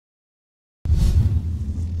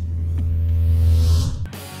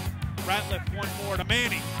floor to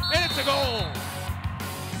Manny, and it's a goal.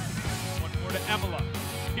 One more to Emila.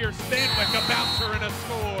 Here's Stanwick, a bouncer and a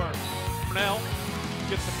score. Cornell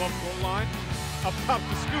gets above goal line. Up top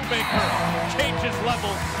to Schoonmaker, changes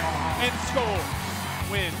levels and scores.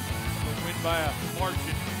 Win by a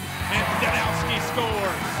margin. And Danowski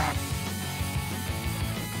scores.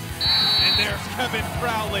 And there's Kevin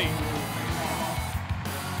Crowley.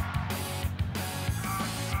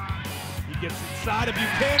 He gets inside of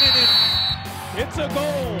Buchanan and it's a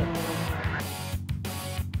goal.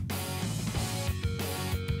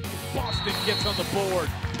 Boston gets on the board.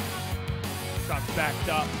 Shots backed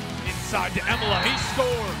up. Inside to Emila. He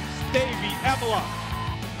scores. Davey Emila.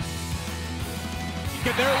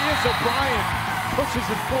 And there he is. O'Brien pushes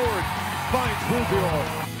it forward. Finds Rubio.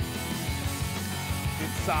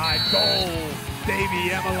 Inside. Goal. Davey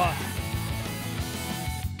Emila.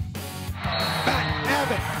 Matt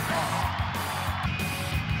Abbott.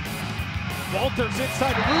 Walters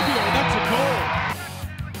inside to Rubio. That's a goal.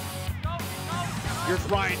 Here's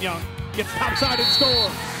Ryan Young. Gets topside and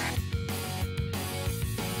scores.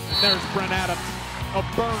 There's Brent Adams, a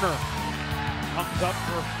burner. Comes up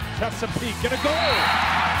for Chesapeake, and a goal!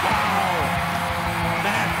 Wow!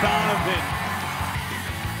 Matt Donovan.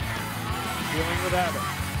 Dealing with Abbott.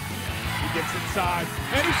 He gets inside,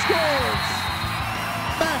 and he scores!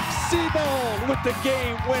 Max Seibald with the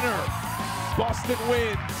game winner. Boston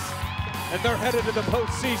wins, and they're headed to the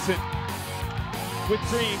postseason with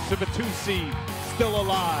dreams of a 2 seed still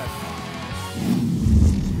alive.